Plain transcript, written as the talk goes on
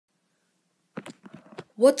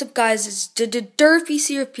What's up, guys? It's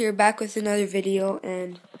Durfy up here, back with another video,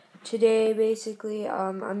 and today basically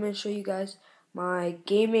I'm gonna show you guys my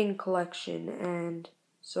gaming collection. And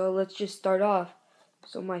so let's just start off.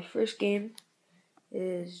 So my first game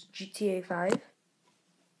is GTA 5.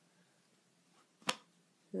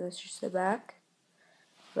 That's just the back,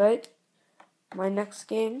 right? My next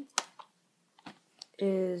game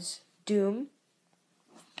is Doom.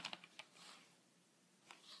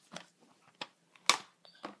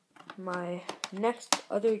 My next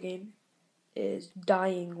other game is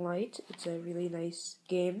Dying Light. It's a really nice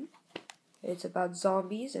game. It's about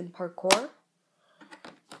zombies and parkour.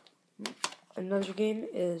 Another game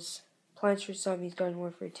is Plants vs. Zombies Garden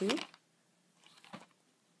Warfare 2.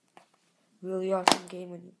 Really awesome game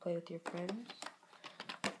when you play with your friends.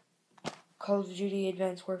 Call of Duty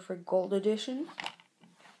Advanced Warfare Gold Edition.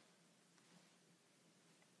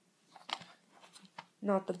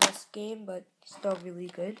 Not the best game, but still really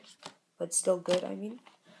good. But still good, I mean.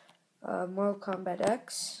 Mortal Kombat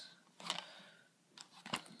X.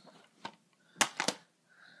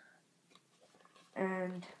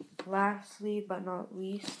 And lastly, but not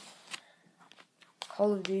least,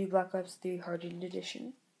 Call of Duty Black Ops 3 Hardened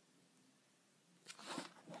Edition.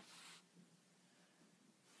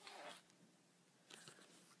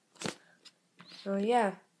 So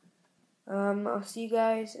yeah, I'll see you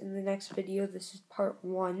guys in the next video. This is part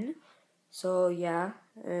 1. So yeah,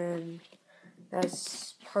 and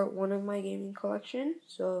that's part 1 of my gaming collection.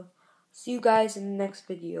 So see you guys in the next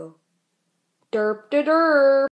video. Derp de derp.